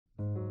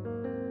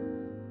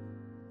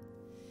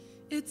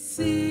It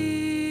seems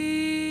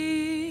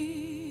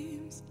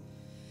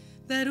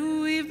that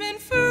we've been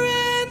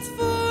friends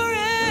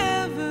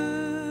forever,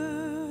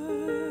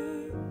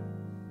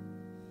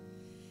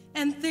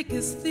 and thick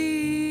as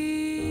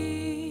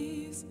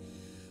thieves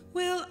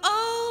will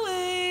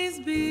always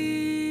be.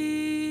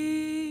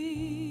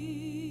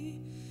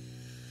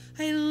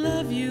 I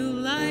love you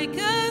like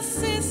a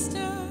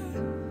sister,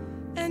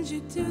 and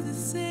you do the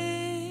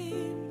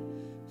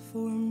same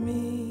for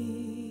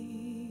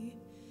me.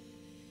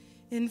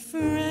 In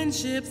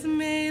friendships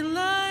made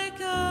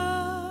like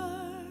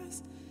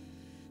ours,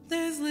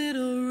 there's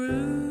little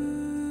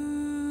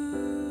room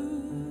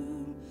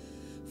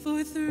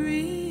for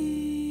three.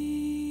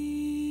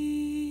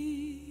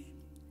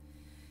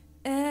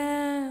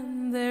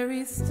 And there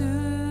he stood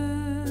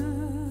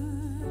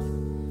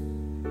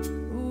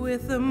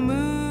with the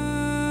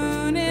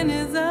moon in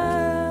his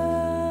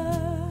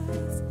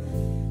eyes.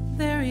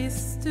 There he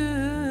stood,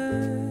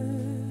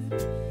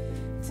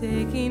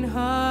 taking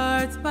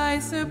hearts by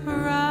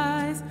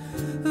surprise.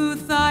 Who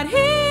thought he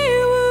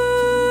would?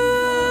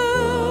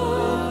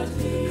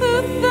 Who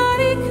thought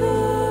he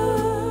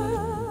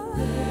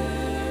could?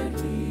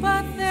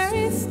 But there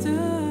he stood.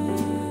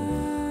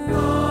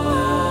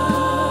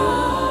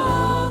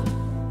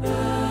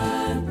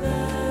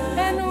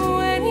 And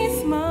when he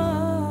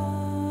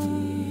smiled,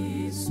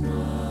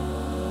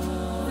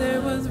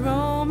 there was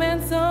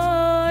romance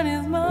on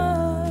his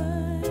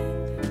mind.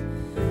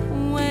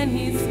 When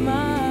he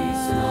smiled,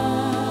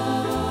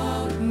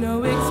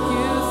 no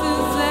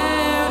excuses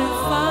there to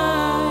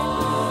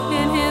find.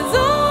 In his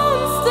own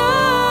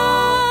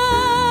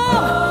style,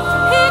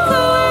 he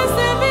coerced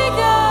and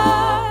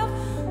beguiled.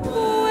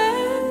 When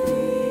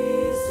he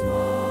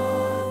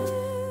smiled,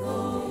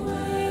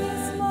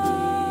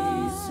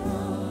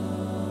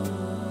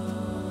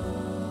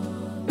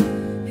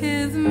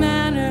 his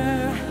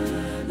manner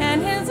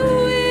and his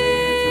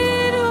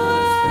wit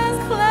was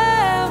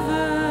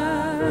clever,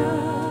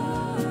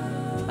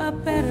 a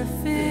better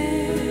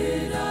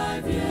fit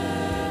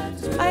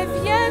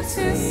I've yet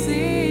to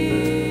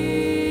see,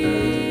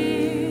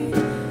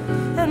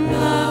 and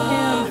love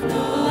him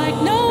like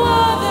no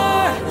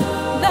other.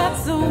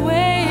 That's the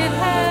way it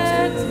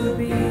had to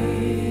be.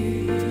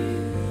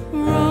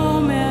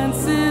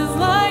 Romances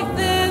like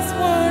this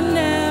were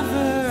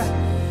never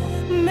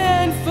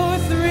meant for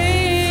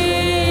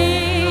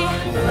three.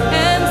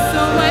 And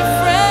so, my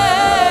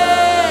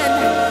friend,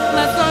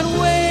 let's not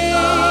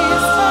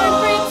waste time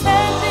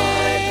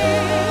pretending.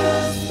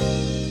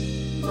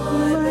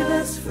 My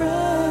best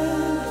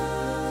friend,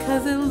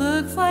 'cause it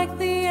looks like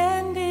the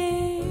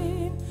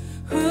ending.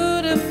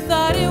 Who'd have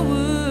thought it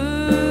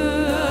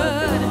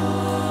would?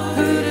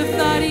 Who'd have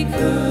thought he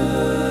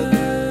could?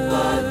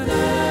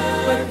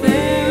 But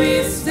there he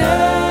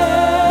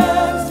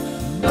stands,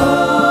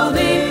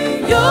 holding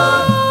your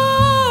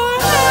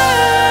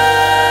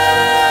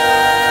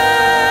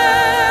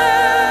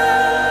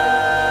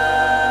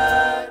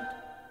hand.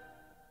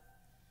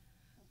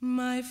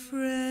 My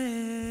friend,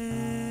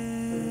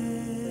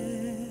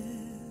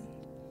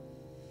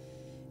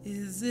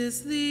 is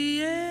this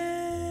the end?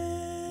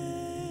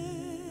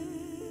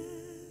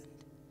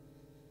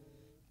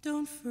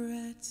 Don't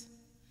fret,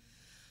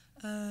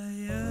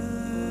 I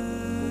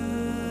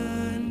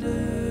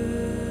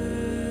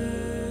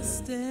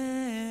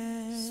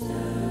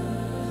understand.